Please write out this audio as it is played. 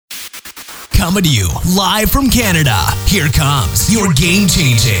Coming to you live from Canada. Here comes your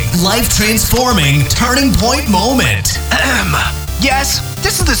game-changing, life-transforming turning point moment. Yes,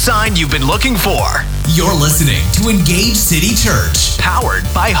 this is the sign you've been looking for. You're listening to Engage City Church. Powered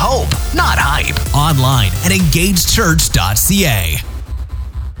by hope, not hype. Online at EngageChurch.ca.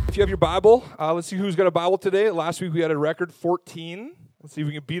 If you have your Bible, let's see who's got a Bible today. Last week we had a record 14. Let's see if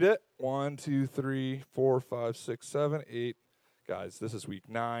we can beat it. 1, 2, 3, 4, 5, 6, 7, 8. Guys, this is week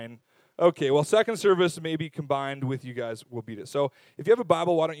 9. Okay, well, second service maybe combined with you guys will beat it. So if you have a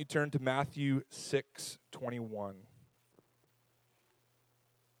Bible, why don't you turn to Matthew 6:21.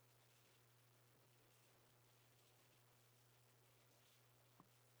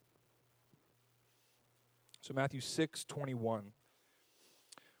 So Matthew 6:21.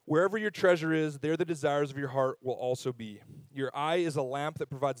 Wherever your treasure is, there the desires of your heart will also be. Your eye is a lamp that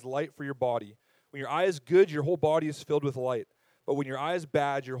provides light for your body. When your eye is good, your whole body is filled with light. But when your eye is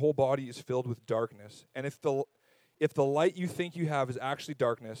bad, your whole body is filled with darkness. And if the light you think you have is actually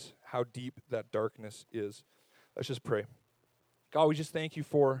darkness, how deep that darkness is. Let's just pray. God, we just thank you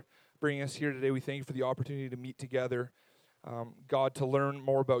for bringing us here today. We thank you for the opportunity to meet together. God, to learn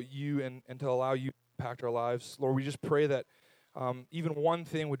more about you and to allow you to impact our lives. Lord, we just pray that even one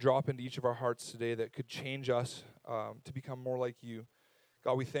thing would drop into each of our hearts today that could change us to become more like you.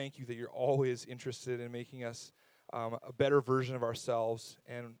 God, we thank you that you're always interested in making us a better version of ourselves,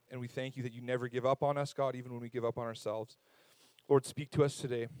 and we thank you that you never give up on us, God, even when we give up on ourselves. Lord, speak to us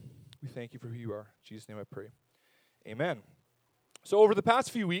today. We thank you for who you are. In Jesus' name I pray. Amen. So over the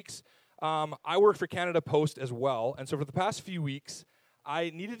past few weeks, I work for Canada Post as well, and so for the past few weeks,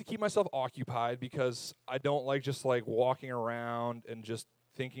 I needed to keep myself occupied because I don't like just like walking around and just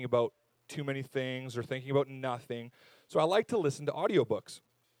thinking about too many things or thinking about nothing. So I like to listen to audiobooks.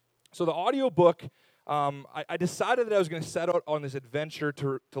 So the audiobook, I decided that I was going to set out on this adventure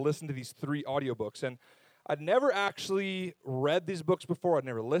to listen to these 3 audiobooks. And I'd never actually read these books before. I'd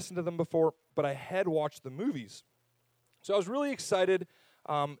never listened to them before, but I had watched the movies. So I was really excited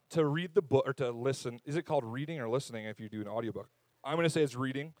to read the book, or to listen. Is it called reading or listening if you do an audiobook? I'm going to say it's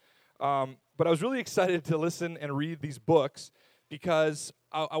reading. But I was really excited to listen and read these books because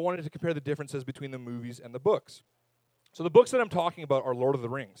I wanted to compare the differences between the movies and the books. So the books that I'm talking about are Lord of the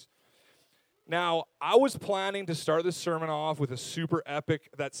Rings. Now, I was planning to start this sermon off with a super epic,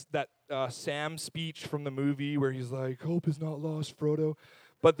 that Sam speech from the movie where he's like, "Hope is not lost, Frodo."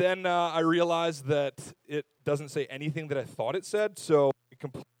 But then I realized that it doesn't say anything that I thought it said, so it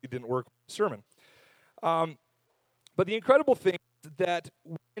completely didn't work with the sermon. But the incredible thing is that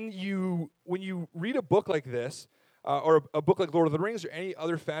when you read a book like this, or a book like Lord of the Rings or any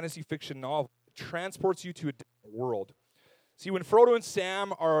other fantasy fiction novel, it transports you to a different world. See, when Frodo and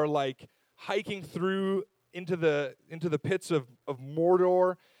Sam are like hiking through into the pits of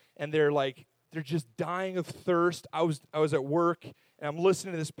Mordor, and they're just dying of thirst. I was at work, and I'm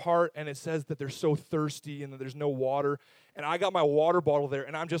listening to this part, and it says that they're so thirsty and that there's no water. And I got my water bottle there,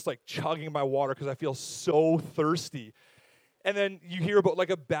 and I'm just like chugging my water because I feel so thirsty. And then you hear about like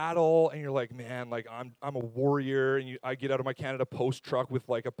a battle, and you're like, man, like I'm a warrior, and I get out of my Canada Post truck with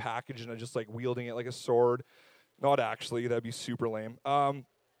like a package, and I'm just like wielding it like a sword. Not actually, that'd be super lame.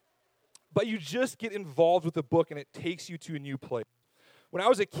 But you just get involved with the book, and it takes you to a new place. When I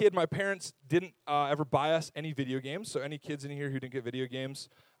was a kid, my parents didn't ever buy us any video games. So any kids in here who didn't get video games,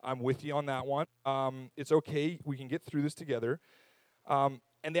 I'm with you on that one. It's okay. We can get through this together. And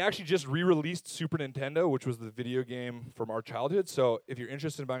they actually just re-released Super Nintendo, which was the video game from our childhood. So if you're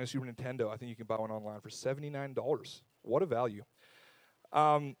interested in buying a Super Nintendo, I think you can buy one online for $79. What a value.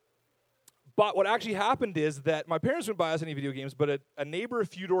 But what actually happened is that my parents wouldn't buy us any video games, but a neighbor a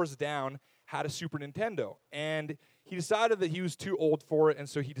few doors down had a Super Nintendo. And he decided that he was too old for it, and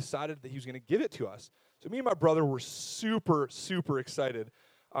so he decided that he was going to give it to us. So me and my brother were super, super excited.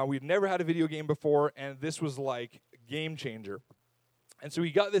 We'd never had a video game before, and this was like a game changer. And so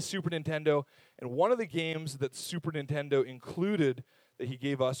he got this Super Nintendo, and one of the games that Super Nintendo included that he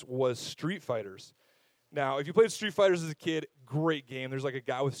gave us was Street Fighters. Now, if you played Street Fighters as a kid, great game. There's like a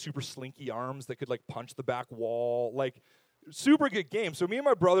guy with super slinky arms that could like punch the back wall. Like, super good game. So me and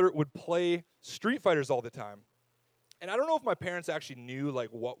my brother would play Street Fighters all the time. And I don't know if my parents actually knew like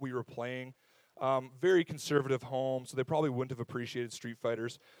what we were playing. Very conservative home, so they probably wouldn't have appreciated Street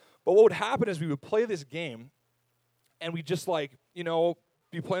Fighters. But what would happen is we would play this game, and we'd just like,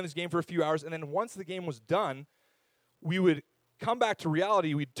 be playing this game for a few hours, and then once the game was done, we would come back to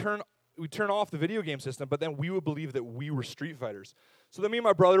reality. We'd turn off the video game system, but then we would believe that we were Street Fighters. So then me and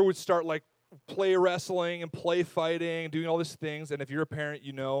my brother would start like play wrestling and play fighting, doing all these things. And if you're a parent,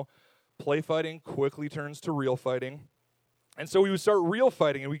 play fighting quickly turns to real fighting. And so we would start real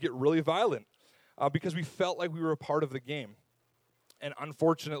fighting, and we'd get really violent because we felt like we were a part of the game. And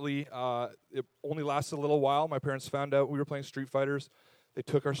unfortunately, it only lasted a little while. My parents found out we were playing Street Fighters. They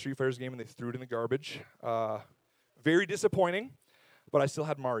took our Street Fighters game and they threw it in the garbage. Very disappointing, but I still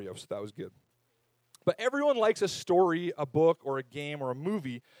had Mario, so that was good. But everyone likes a story, a book, or a game, or a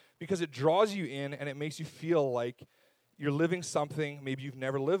movie because it draws you in and it makes you feel like you're living something maybe you've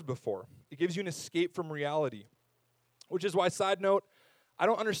never lived before. It gives you an escape from reality, which is why, side note, I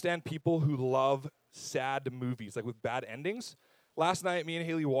don't understand people who love sad movies, like with bad endings. Last night, me and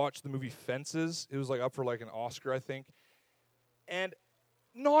Haley watched the movie Fences. It was like up for like an Oscar, I think. And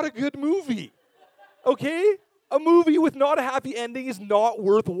not a good movie, okay? A movie with not a happy ending is not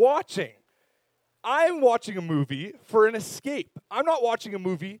worth watching. I'm watching a movie for an escape. I'm not watching a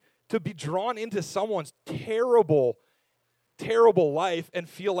movie to be drawn into someone's terrible, terrible life and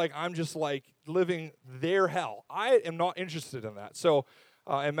feel like I'm just like living their hell. I am not interested in that. So,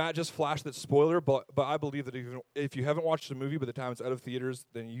 and Matt just flashed that spoiler, but I believe that if you haven't watched the movie by the time it's out of theaters,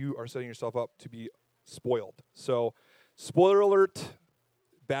 then you are setting yourself up to be spoiled. So, spoiler alert,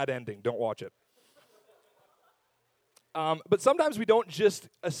 bad ending. Don't watch it. But sometimes we don't just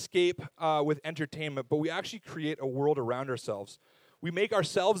escape with entertainment, but we actually create a world around ourselves. We make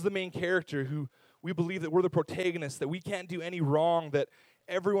ourselves the main character who we believe that we're the protagonist, that we can't do any wrong, that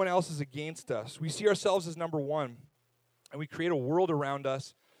everyone else is against us. We see ourselves as number one, and we create a world around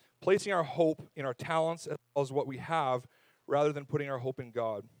us, placing our hope in our talents as well as what we have, rather than putting our hope in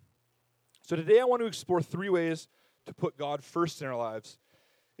God. So today I want to explore 3 ways to put God first in our lives.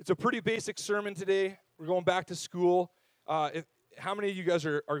 It's a pretty basic sermon today. We're going back to school. How many of you guys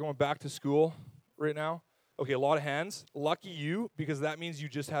are going back to school right now? Okay, a lot of hands. Lucky you, because that means you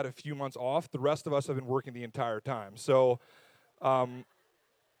just had a few months off. The rest of us have been working the entire time. So, but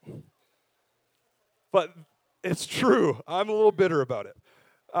it's true. I'm a little bitter about it.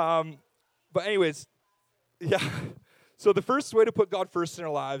 But anyways, yeah. So the first way to put God first in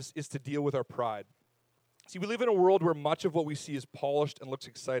our lives is to deal with our pride. See, we live in a world where much of what we see is polished and looks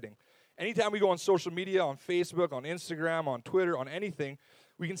exciting. Anytime we go on social media, on Facebook, on Instagram, on Twitter, on anything,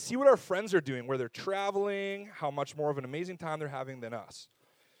 we can see what our friends are doing, where they're traveling, how much more of an amazing time they're having than us.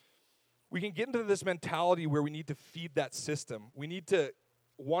 We can get into this mentality where we need to feed that system. We need to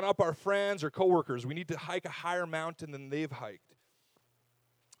one-up our friends or coworkers. We need to hike a higher mountain than they've hiked.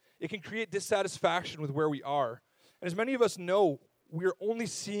 It can create dissatisfaction with where we are. And as many of us know, we're only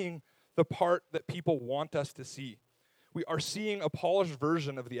seeing the part that people want us to see. We are seeing a polished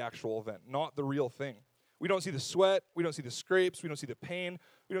version of the actual event, not the real thing. We don't see the sweat, we don't see the scrapes, we don't see the pain,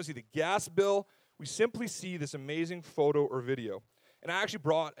 we don't see the gas bill. We simply see this amazing photo or video. And I actually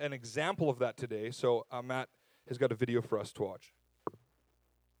brought an example of that today, so Matt has got a video for us to watch.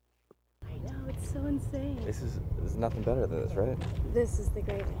 I know, it's so insane. There's nothing better than this, right? This is the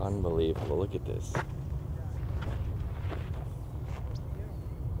greatest. Unbelievable. Look at this.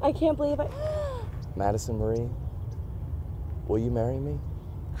 I can't believe it. Madison Marie, will you marry me?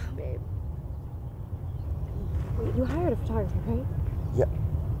 Oh, babe. Wait, you hired a photographer, right?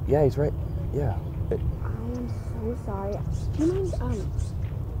 Yeah, he's right. Yeah. I am so sorry. Do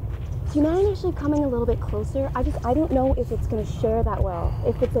you mind actually coming a little bit closer? I don't know if it's gonna share that well,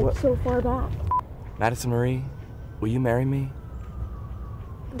 if it's like so far back. Madison Marie, will you marry me?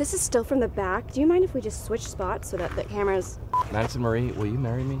 This is still from the back. Do you mind if we just switch spots so that the camera's... Madison Marie, will you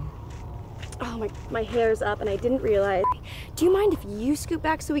marry me? Oh, my hair's up and I didn't realize. Do you mind if you scoot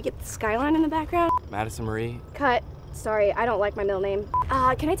back so we get the skyline in the background? Madison Marie. Cut. Sorry, I don't like my middle name.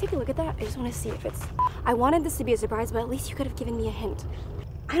 Can I take a look at that? I just want to see if it's... I wanted this to be a surprise, but at least you could have given me a hint.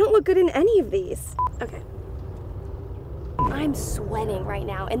 I don't look good in any of these. Okay. I'm sweating right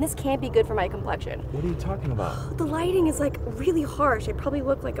now, and this can't be good for my complexion. What are you talking about? The lighting is like really harsh. I probably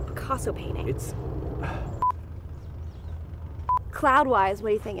look like a Picasso painting. It's... Cloud-wise, what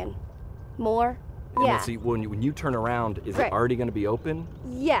are you thinking? More? And Yeah. then see, when you turn around, is Right. it already going to be open?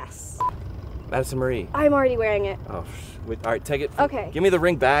 Yes. Madison Marie. I'm already wearing it. Oh, wait, all right, take it. Okay. Give me the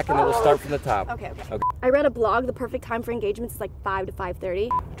ring back, and then we'll start from the top. Okay. I read a blog, the perfect time for engagements is like 5 to 5:30.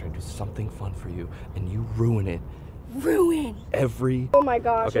 I'm trying to do something fun for you, and you ruin it Ruin. every... Oh my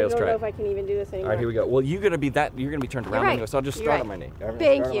gosh, Okay, I let's don't try know it. if I can even do this All anymore. right, here we go. Well, you're going to be turned around right. anyway, so I'll just You're start right. on my knee.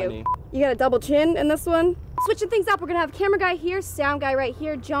 Thank Start on my you. knee. You got a double chin in this one. Switching things up, we're gonna have camera guy here, sound guy right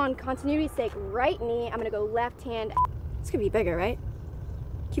here, John, continuity's sake, right knee. I'm gonna go left hand. It's gonna be bigger, right?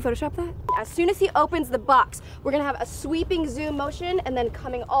 Can you Photoshop that? As soon as he opens the box, we're gonna have a sweeping zoom motion and then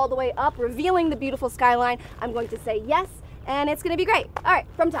coming all the way up, revealing the beautiful skyline. I'm going to say yes, and it's gonna be great. All right,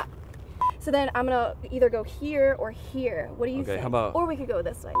 from top. So then I'm gonna either go here or here. What do you think? How about... Or we could go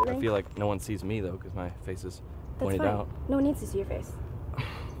this way. I feel like no one sees me, though, because my face is... point it fine. out. No one needs to see your face.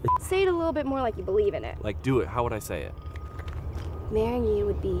 Say it a little bit more like you believe in it. Like, do it. How would I say it? Marrying you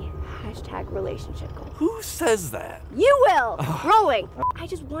would be #relationship goals. Who says that? You will! Rolling! I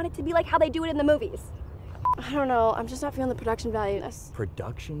just want it to be like how they do it in the movies. I don't know. I'm just not feeling the production value in this.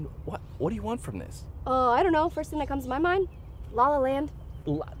 Production? What do you want from this? I don't know. First thing that comes to my mind, La La Land.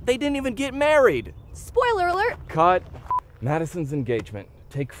 They didn't even get married. Spoiler alert! Cut. Madison's engagement.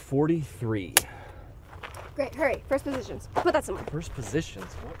 Take 43. Great, hurry. First positions. Put that somewhere. First positions?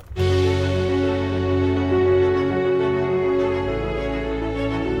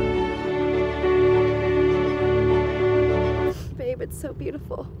 Babe, it's so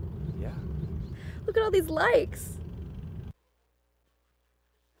beautiful. Yeah. Look at all these likes.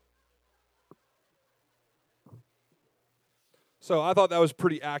 So I thought that was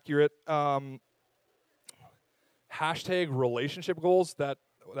pretty accurate. #relationship goals, that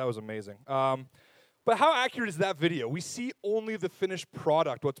was amazing. But how accurate is that video? We see only the finished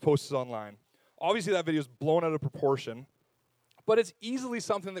product, what's posted online. Obviously that video is blown out of proportion, but it's easily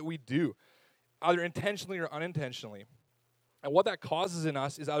something that we do, either intentionally or unintentionally. And what that causes in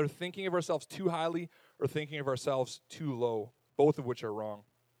us is either thinking of ourselves too highly or thinking of ourselves too low, both of which are wrong.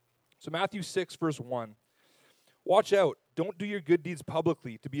 So Matthew 6, verse 1. Watch out, don't do your good deeds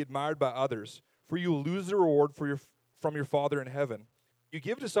publicly to be admired by others, for you will lose the reward from your Father in heaven. You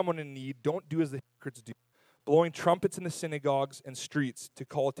give to someone in need, don't do as the hypocrites do, blowing trumpets in the synagogues and streets to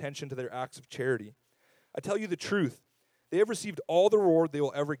call attention to their acts of charity. I tell you the truth, they have received all the reward they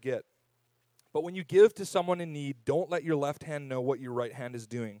will ever get. But when you give to someone in need, don't let your left hand know what your right hand is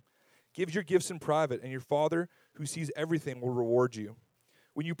doing. Give your gifts in private, and your Father, who sees everything, will reward you.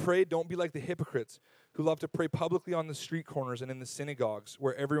 When you pray, don't be like the hypocrites, who love to pray publicly on the street corners and in the synagogues,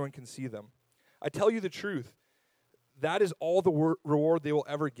 where everyone can see them. I tell you the truth, that is all the reward they will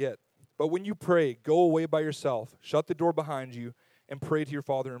ever get. But when you pray, go away by yourself, shut the door behind you, and pray to your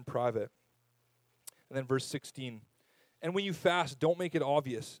Father in private. And then verse 16. And when you fast, don't make it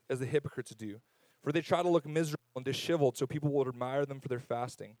obvious, as the hypocrites do, for they try to look miserable and disheveled so people will admire them for their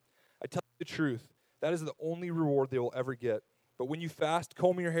fasting. I tell you the truth, that is the only reward they will ever get. But when you fast,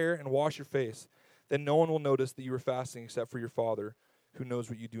 comb your hair and wash your face, then no one will notice that you are fasting except for your Father, who knows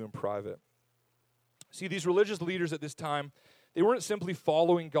what you do in private. See, these religious leaders at this time, they weren't simply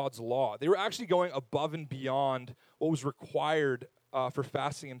following God's law. They were actually going above and beyond what was required for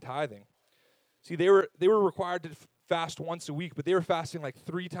fasting and tithing. See, they were required to fast once a week, but they were fasting like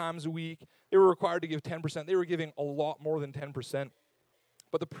 3 times a week. They were required to give 10%. They were giving a lot more than 10%.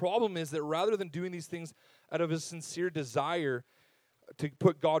 But the problem is that rather than doing these things out of a sincere desire to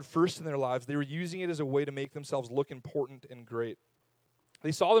put God first in their lives, they were using it as a way to make themselves look important and great.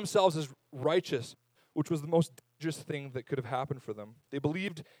 They saw themselves as righteous, which was the most dangerous thing that could have happened for them. They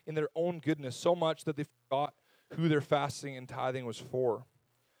believed in their own goodness so much that they forgot who their fasting and tithing was for.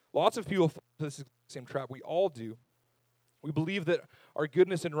 Lots of people fall into this same trap. We all do. We believe that our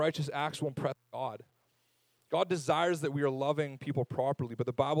goodness and righteous acts will impress God. God desires that we are loving people properly, but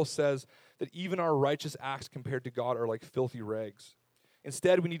the Bible says that even our righteous acts compared to God are like filthy rags.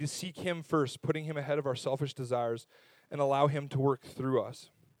 Instead, we need to seek Him first, putting Him ahead of our selfish desires, and allow Him to work through us.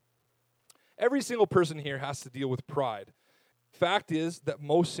 Every single person here has to deal with pride. Fact is that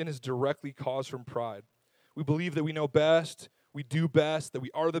most sin is directly caused from pride. We believe that we know best, we do best, that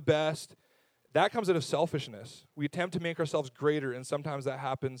we are the best. That comes out of selfishness. We attempt to make ourselves greater, and sometimes that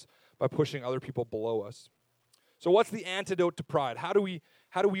happens by pushing other people below us. So what's the antidote to pride? How do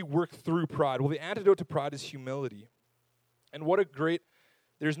we work through pride? Well, the antidote to pride is humility. And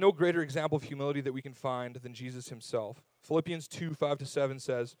there's no greater example of humility that we can find than Jesus Himself. Philippians 2, 5-7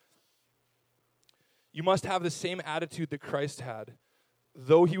 says, "You must have the same attitude that Christ had.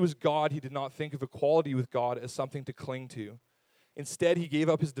 Though He was God, He did not think of equality with God as something to cling to. Instead, He gave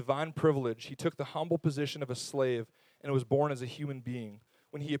up His divine privilege. He took the humble position of a slave and was born as a human being.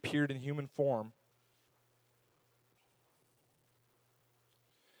 When He appeared in human form,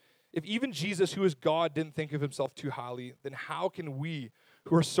 if even Jesus, who is God, didn't think of Himself too highly, then how can we,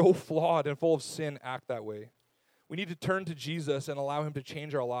 who are so flawed and full of sin, act that way? We need to turn to Jesus and allow Him to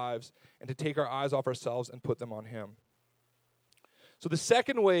change our lives and to take our eyes off ourselves and put them on Him. So the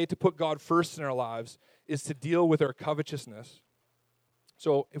second way to put God first in our lives is to deal with our covetousness.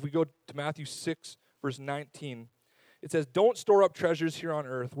 So if we go to Matthew 6, verse 19, it says, "Don't store up treasures here on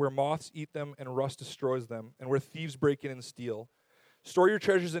earth where moths eat them and rust destroys them, and where thieves break in and steal. Store your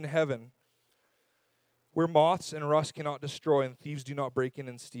treasures in heaven, where moths and rust cannot destroy and thieves do not break in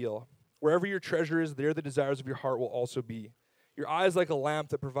and steal. Wherever your treasure is, there the desires of your heart will also be. Your eye is like a lamp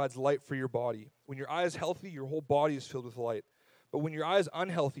that provides light for your body. When your eye is healthy, your whole body is filled with light. But when your eye is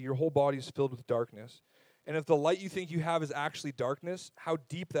unhealthy, your whole body is filled with darkness. And if the light you think you have is actually darkness, how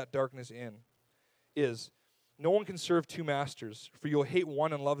deep that darkness is. No one can serve two masters, for you'll hate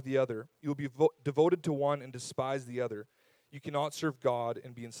one and love the other. You'll be devoted to one and despise the other. You cannot serve God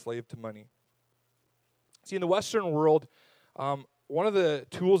and be enslaved to money. See, in the Western world, one of the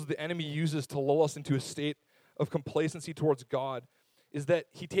tools the enemy uses to lull us into a state of complacency towards God is that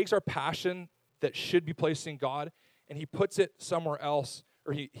he takes our passion that should be placed in God and he puts it somewhere else,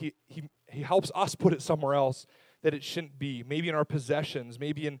 or he helps us put it somewhere else that it shouldn't be, maybe in our possessions,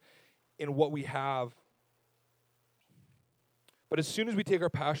 maybe in what we have. But as soon as we take our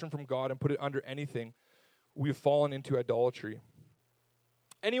passion from God and put it under anything, we've fallen into idolatry.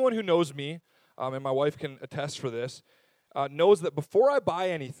 Anyone who knows me, and my wife can attest for this, knows that before I buy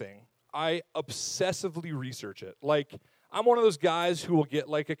anything, I obsessively research it. Like, I'm one of those guys who will get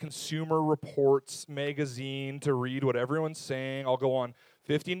like a Consumer Reports magazine to read what everyone's saying. I'll go on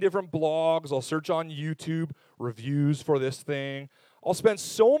 15 different blogs. I'll search on YouTube reviews for this thing. I'll spend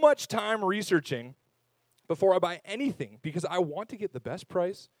so much time researching before I buy anything because I want to get the best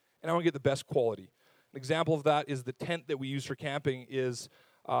price and I want to get the best quality. An example of that is the tent that we use for camping is,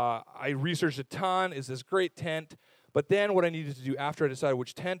 I researched a ton, is this great tent, but then what I needed to do after I decided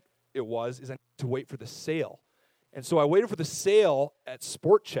which tent it was is I needed to wait for the sale. And so I waited for the sale at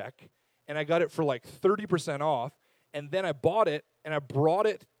Sport Check, and I got it for like 30% off, and then I bought it, and I brought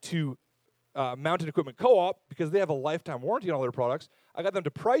it to Mountain Equipment Co-op because they have a lifetime warranty on all their products. I got them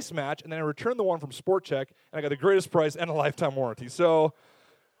to price match, and then I returned the one from Sport Check, and I got the greatest price and a lifetime warranty. So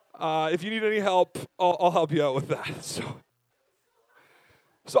if you need any help, I'll help you out with that.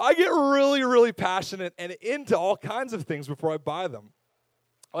 So I get really, really passionate and into all kinds of things before I buy them.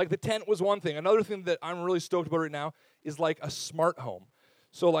 Like the tent was one thing. Another thing that I'm really stoked about right now is like a smart home.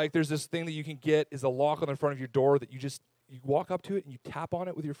 So like there's this thing that you can get is a lock on the front of your door that you walk up to it and you tap on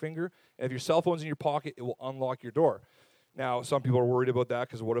it with your finger. And if your cell phone's in your pocket, it will unlock your door. Now, some people are worried about that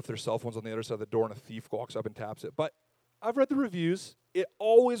because what if their cell phone's on the other side of the door and a thief walks up and taps it? But I've read the reviews. It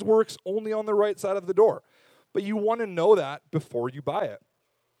always works only on the right side of the door. But you want to know that before you buy it.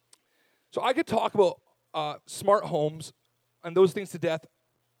 So I could talk about smart homes and those things to death.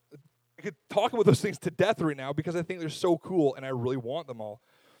 I could talk about those things to death right now because I think they're so cool and I really want them all.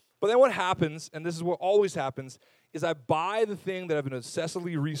 But then what happens, and this is what always happens, is I buy the thing that I've been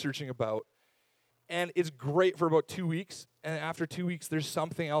obsessively researching about, and it's great for about 2 weeks, and after 2 weeks, there's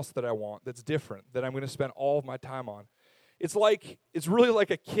something else that I want that's different, that I'm going to spend all of my time on. It's really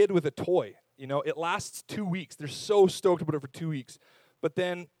like a kid with a toy. You know, it lasts 2 weeks. They're so stoked about it for 2 weeks. But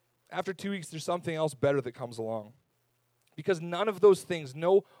then after 2 weeks, there's something else better that comes along. Because none of those things,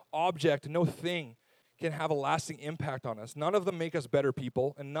 no object, no thing can have a lasting impact on us. None of them make us better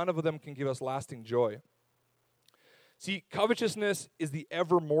people, and none of them can give us lasting joy. See, covetousness is the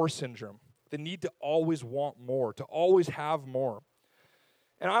evermore syndrome, the need to always want more, to always have more.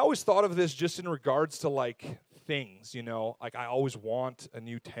 And I always thought of this just in regards to like things, you know, like I always want a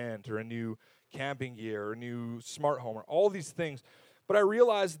new tent or a new camping gear or a new smart home or all these things. But I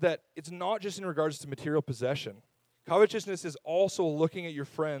realized that it's not just in regards to material possession. Covetousness is also looking at your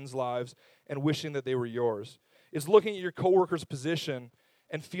friends' lives and wishing that they were yours. It's looking at your coworker's position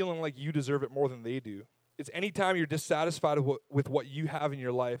and feeling like you deserve it more than they do. It's anytime you're dissatisfied with what you have in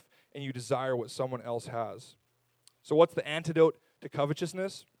your life and you desire what someone else has. So what's the antidote to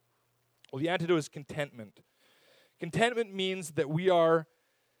covetousness? Well, the antidote is contentment. Contentment means that we are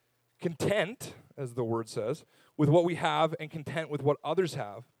content, as the word says, with what we have and content with what others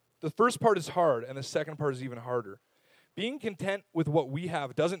have. The first part is hard, and the second part is even harder. Being content with what we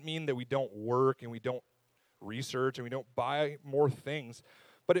have doesn't mean that we don't work and we don't research and we don't buy more things,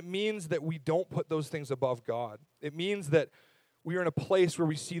 but it means that we don't put those things above God. It means that we are in a place where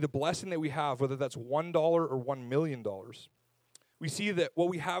we see the blessing that we have, whether that's $1 or $1 million. We see that what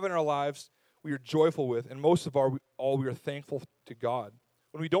we have in our lives, we are joyful with, and most of all, we are thankful to God.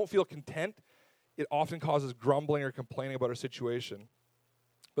 When we don't feel content, it often causes grumbling or complaining about our situation.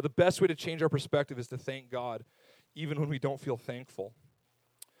 But the best way to change our perspective is to thank God, even when we don't feel thankful.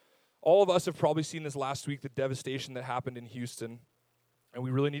 All of us have probably seen this last week, the devastation that happened in Houston, and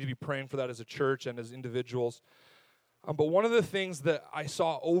we really need to be praying for that as a church and as individuals. But one of the things that I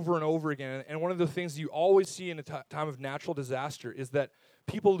saw over and over again, and one of the things you always see in a time of natural disaster, is that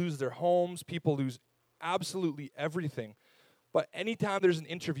people lose their homes, people lose absolutely everything. But anytime there's an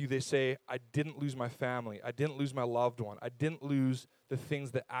interview, they say, I didn't lose my family, I didn't lose my loved one, I didn't lose the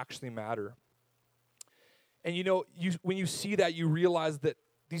things that actually matter. And you know, when you see that, you realize that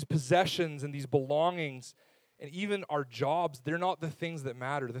these possessions and these belongings and even our jobs, they're not the things that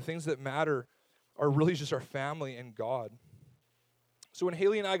matter. The things that matter are really just our family and God. So when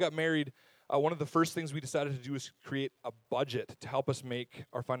Haley and I got married, one of the first things we decided to do was create a budget to help us make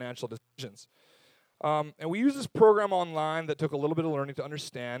our financial decisions. And we use this program online that took a little bit of learning to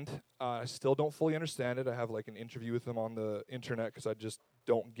understand. I still don't fully understand it. I have like an interview with them on the internet because I just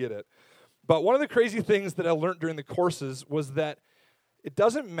don't get it. But one of the crazy things that I learned during the courses was that it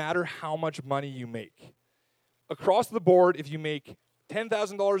doesn't matter how much money you make. Across the board, if you make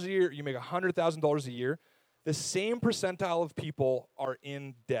 $10,000 a year, you make $100,000 a year, the same percentile of people are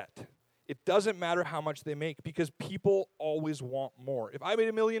in debt. It doesn't matter how much they make because people always want more. If I made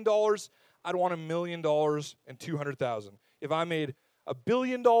 $1 million, I'd want $1 million and 200,000. If I made $1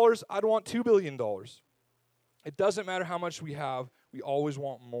 billion, I'd want $2 billion. It doesn't matter how much we have, we always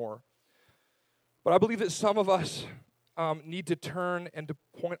want more. But I believe that some of us need to turn and to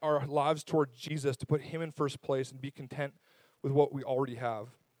point our lives toward Jesus, to put him in first place and be content with what we already have.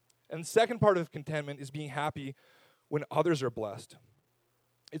 And the second part of contentment is being happy when others are blessed.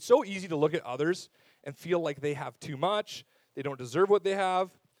 It's so easy to look at others and feel like they have too much, they don't deserve what they have,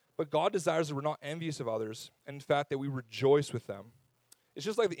 but God desires that we're not envious of others, and in fact, that we rejoice with them. It's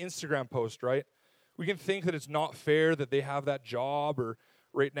just like the Instagram post, right? We can think that it's not fair that they have that job, or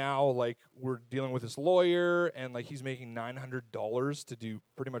right now, like, we're dealing with this lawyer, and, like, he's making $900 to do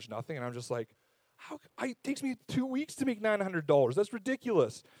pretty much nothing, and I'm just like, it takes me 2 weeks to make $900. That's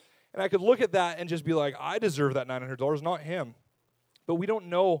ridiculous. And I could look at that and just be like, I deserve that $900, not him. But we don't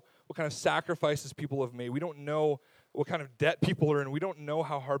know what kind of sacrifices people have made. We don't know what kind of debt people are in. We don't know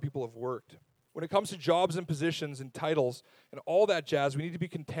how hard people have worked. When it comes to jobs and positions and titles and all that jazz, we need to be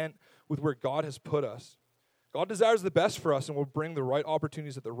content with where God has put us. God desires the best for us and will bring the right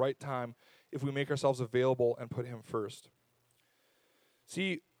opportunities at the right time if we make ourselves available and put him first.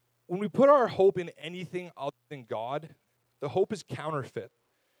 See, when we put our hope in anything other than God, the hope is counterfeit.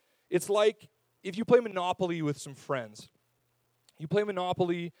 It's like if you play Monopoly with some friends. You play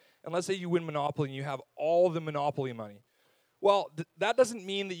Monopoly, and let's say you win Monopoly and you have all the Monopoly money. Well, that doesn't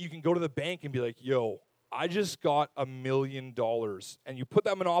mean that you can go to the bank and be like, yo, I just got $1 million. And you put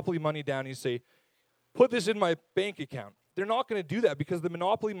that Monopoly money down and you say, put this in my bank account. They're not going to do that because the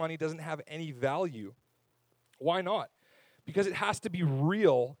Monopoly money doesn't have any value. Why not? Because it has to be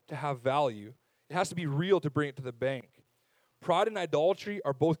real to have value. It has to be real to bring it to the bank. Pride and idolatry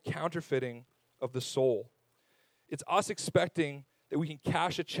are both counterfeiting of the soul. It's us expecting that we can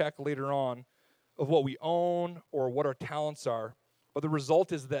cash a check later on of what we own or what our talents are, but the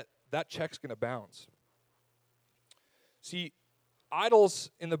result is that that check's going to bounce. See, idols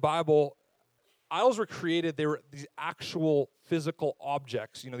in the Bible, idols were created, they were these actual physical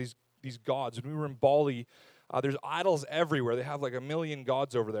objects, these gods. When we were in Bali, there's idols everywhere. They have like 1 million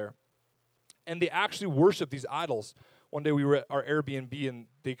gods over there. And they actually worship these idols. One day we were at our Airbnb and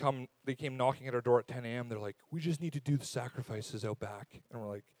they came knocking at our door at 10 a.m. They're like, we just need to do the sacrifices out back. And we're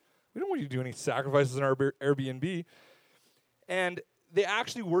like, we don't want you to do any sacrifices in our Airbnb. And they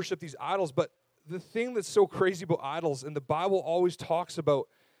actually worship these idols. But the thing that's so crazy about idols, and the Bible always talks about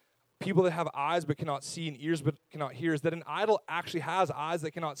people that have eyes but cannot see and ears but cannot hear, is that an idol actually has eyes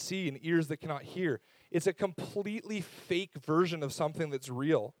that cannot see and ears that cannot hear. It's a completely fake version of something that's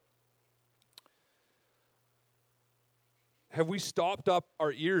real. Have we stopped up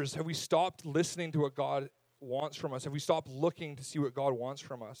our ears? Have we stopped listening to what God wants from us? Have we stopped looking to see what God wants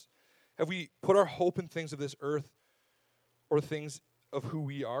from us? Have we put our hope in things of this earth or things of who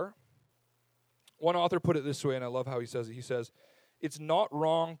we are? One author put it this way, and I love how he says it. He says, it's not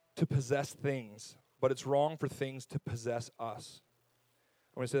wrong to possess things, but it's wrong for things to possess us.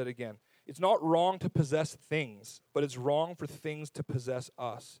 I'm going to say that again. It's not wrong to possess things, but it's wrong for things to possess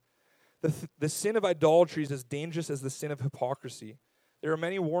us. The sin of idolatry is as dangerous as the sin of hypocrisy. There are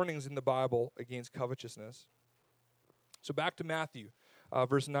many warnings in the Bible against covetousness. So back to Matthew,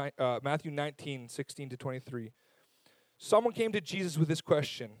 Matthew 19, 16 to 23. Someone came to Jesus with this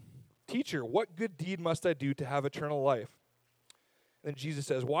question, Teacher, what good deed must I do to have eternal life? And then Jesus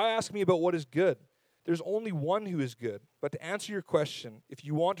says, why ask me about what is good? There's only one who is good. But to answer your question, if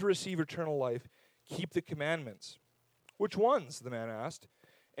you want to receive eternal life, keep the commandments. Which ones? The man asked.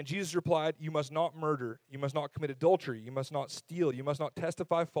 And Jesus replied, you must not murder, you must not commit adultery, you must not steal, you must not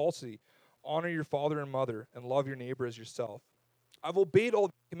testify falsely, honor your father and mother, and love your neighbor as yourself. I've obeyed all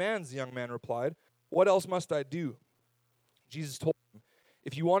the commands, the young man replied. What else must I do? Jesus told him,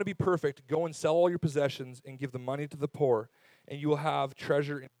 if you want to be perfect, go and sell all your possessions and give the money to the poor, and you will have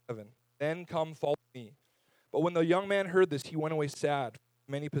treasure in heaven. Then come follow me. But when the young man heard this, he went away sad,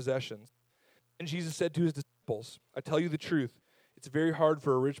 with many possessions. And Jesus said to his disciples, I tell you the truth, it's very hard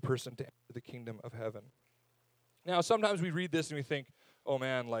for a rich person to enter the kingdom of heaven. Now, sometimes we read this and we think, oh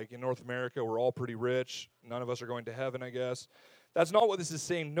man, like in North America, we're all pretty rich. None of us are going to heaven, I guess. That's not what this is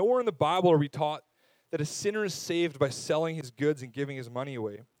saying. Nowhere in the Bible are we taught that a sinner is saved by selling his goods and giving his money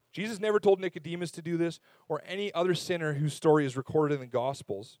away. Jesus never told Nicodemus to do this or any other sinner whose story is recorded in the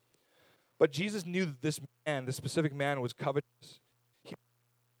Gospels. But Jesus knew that this specific man, was covetous. He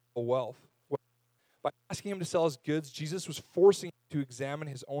had wealth. By asking him to sell his goods, Jesus was forcing him to examine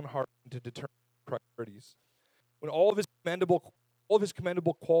his own heart and to determine priorities. When all of his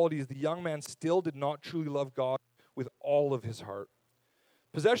commendable qualities, the young man still did not truly love God with all of his heart.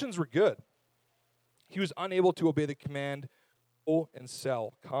 Possessions were good. He was unable to obey the command, go and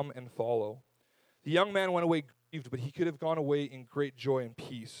sell, come and follow. The young man went away grieved, but he could have gone away in great joy and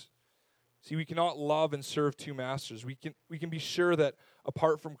peace. See, we cannot love and serve two masters. We can be sure that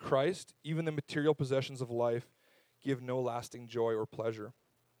apart from Christ, even the material possessions of life give no lasting joy or pleasure.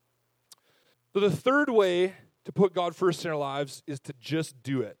 So the third way to put God first in our lives is to just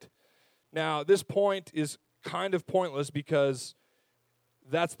do it. Now, this point is kind of pointless because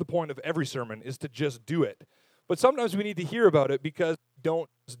that's the point of every sermon, is to just do it. But sometimes we need to hear about it because we don't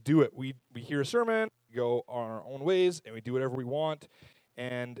just do it. We hear a sermon, we go on our own ways, and we do whatever we want,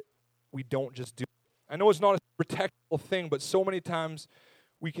 and we don't just do it. I know it's not a super technical thing, but so many times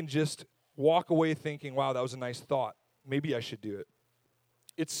we can just walk away thinking, wow, that was a nice thought. Maybe I should do it.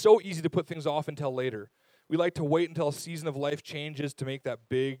 It's so easy to put things off until later. We like to wait until a season of life changes to make that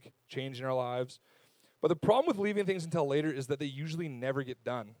big change in our lives. But the problem with leaving things until later is that they usually never get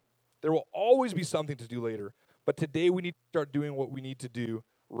done. There will always be something to do later, but today we need to start doing what we need to do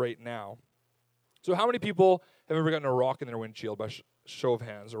right now. So how many people have ever gotten a rock in their windshield by show of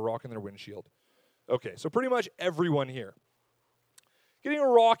hands, a rock in their windshield? Okay, so pretty much everyone here. Getting a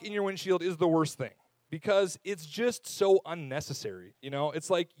rock in your windshield is the worst thing because it's just so unnecessary. You know, it's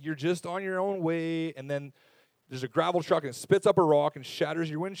like you're just on your own way and then there's a gravel truck and it spits up a rock and shatters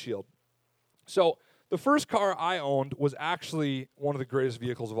your windshield. So the first car I owned was actually one of the greatest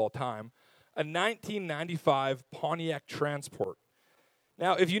vehicles of all time, a 1995 Pontiac Transport.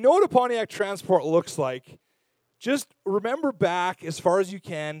 Now, if you know what a Pontiac Transport looks like, just remember back as far as you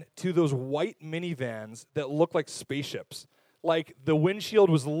can to those white minivans that look like spaceships. Like the windshield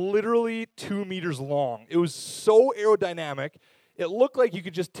was literally 2 meters long. It was so aerodynamic, it looked like you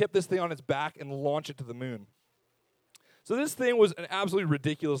could just tip this thing on its back and launch it to the moon. So this thing was an absolutely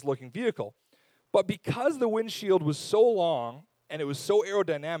ridiculous looking vehicle. But because the windshield was so long and it was so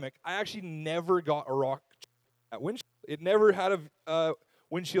aerodynamic, I actually never got a rock at windshield. It never had a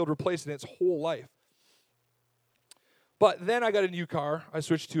windshield replaced in its whole life. But then I got a new car. I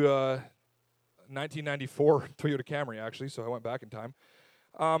switched to a 1994 Toyota Camry, actually, so I went back in time.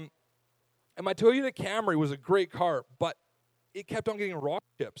 And my Toyota Camry was a great car, but it kept on getting rock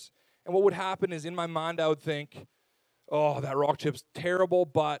chips. And what would happen is in my mind I would think, oh, that rock chip's terrible,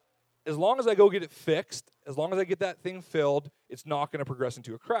 but as long as I go get it fixed, as long as I get that thing filled, it's not going to progress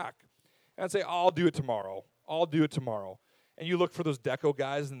into a crack. And I'd say, I'll do it tomorrow. I'll do it tomorrow. And you look for those deco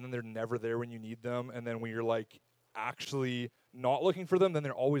guys, and then they're never there when you need them. And then when you're like actually not looking for them, then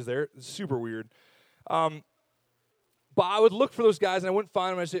they're always there. It's super weird. But I would look for those guys, and I wouldn't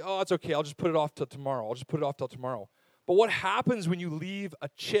find them. I'd say, oh, it's okay. I'll just put it off till tomorrow. But what happens when you leave a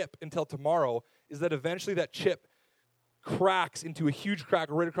chip until tomorrow is that eventually that chip cracks into a huge crack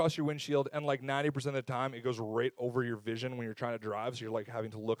right across your windshield, and like 90% of the time it goes right over your vision when you're trying to drive, so you're like having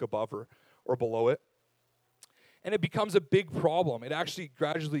to look above or below it. And it becomes a big problem. It actually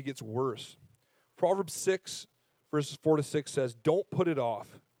gradually gets worse. Proverbs 6, verses 4-6 says, don't put it off.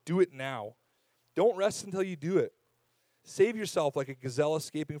 Do it now. Don't rest until you do it. Save yourself like a gazelle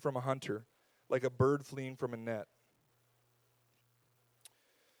escaping from a hunter, like a bird fleeing from a net.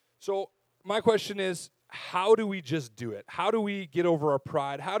 So my question is, how do we just do it? How do we get over our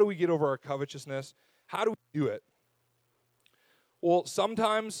pride? How do we get over our covetousness? How do we do it? Well,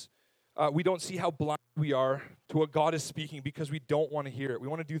 sometimes we don't see how blind we are to what God is speaking because we don't want to hear it. We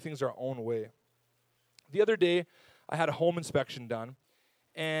want to do things our own way. The other day, I had a home inspection done,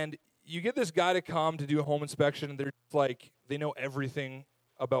 and you get this guy to come to do a home inspection, and they're like, they know everything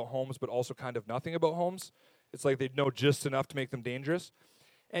about homes, but also kind of nothing about homes. It's like they know just enough to make them dangerous.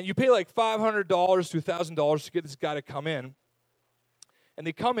 And you pay like $500 to $1,000 to get this guy to come in. And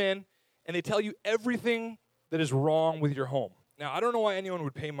they come in, and they tell you everything that is wrong with your home. Now, I don't know why anyone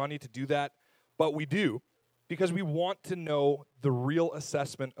would pay money to do that, but we do, because we want to know the real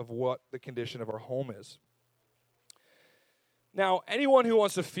assessment of what the condition of our home is. Now, anyone who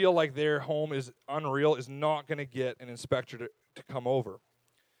wants to feel like their home is unreal is not going to get an inspector to come over,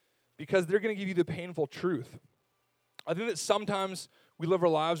 because they're going to give you the painful truth. I think that sometimes we live our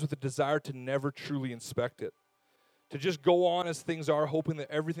lives with a desire to never truly inspect it, to just go on as things are, hoping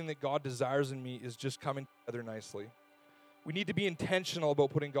that everything that God desires in me is just coming together nicely. We need to be intentional about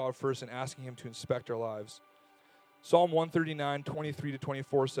putting God first and asking him to inspect our lives. Psalm 139, 23 to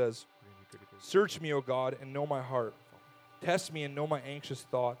 24 says, "Search me, O God, and know my heart. Test me and know my anxious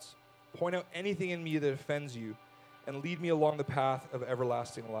thoughts. Point out anything in me that offends you, and lead me along the path of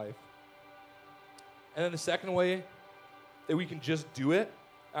everlasting life." And then the second way that we can just do it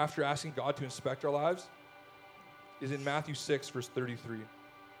after asking God to inspect our lives is in Matthew 6, verse 33.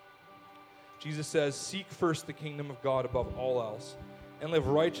 Jesus says, "Seek first the kingdom of God above all else, and live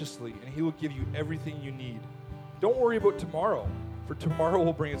righteously, and he will give you everything you need. Don't worry about tomorrow, for tomorrow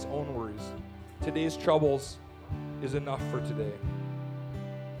will bring its own worries. Today's troubles is enough for today."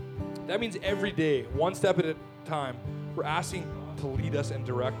 That means every day, one step at a time, we're asking God to lead us and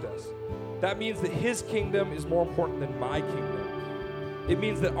direct us. That means that his kingdom is more important than my kingdom. It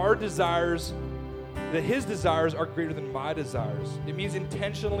means that his desires are greater than my desires. It means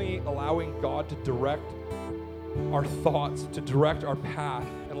intentionally allowing God to direct our thoughts, to direct our path,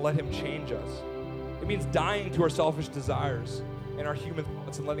 and let him change us. It means dying to our selfish desires and our human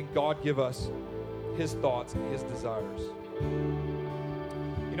thoughts and letting God give us his thoughts and his desires.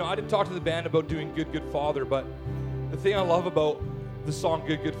 You know, I didn't talk to the band about doing Good, Good Father, but the thing I love about the song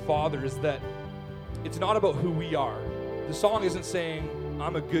Good, Good Father is that it's not about who we are. The song isn't saying,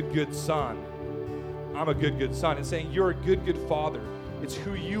 "I'm a good, good son. I'm a good, good son." It's saying, "You're a good, good father." It's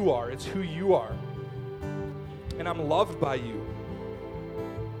who you are. It's who you are. And I'm loved by you.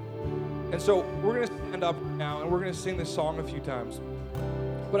 And so we're going to stand up now and we're going to sing this song a few times.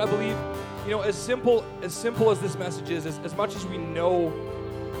 But I believe, you know, as simple as this message is, as much as we know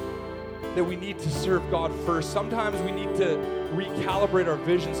that we need to serve God first, sometimes we need to recalibrate our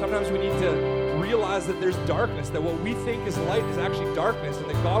vision. Sometimes we need to realize that there's darkness, that what we think is light is actually darkness, and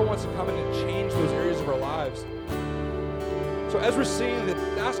that God wants to come in and change those areas of our lives. So as we're singing that,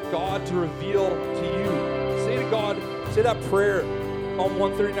 ask God to reveal to you. Say to God, say that prayer, Psalm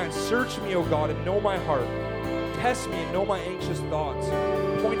 139, "Search me, O God, and know my heart. Test me and know my anxious thoughts.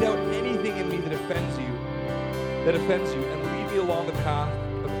 Point out anything in me that offends you, and lead me along the path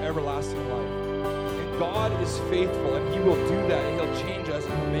of everlasting life." And God is faithful, and he will do that, and he'll change us,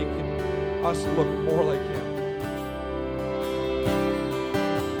 and he'll make us look more like him.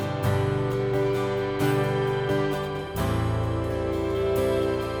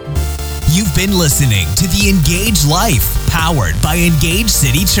 You've been listening to the Engage Life, powered by Engage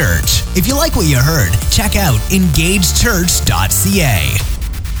City Church. If you like what you heard, check out EngageChurch.ca.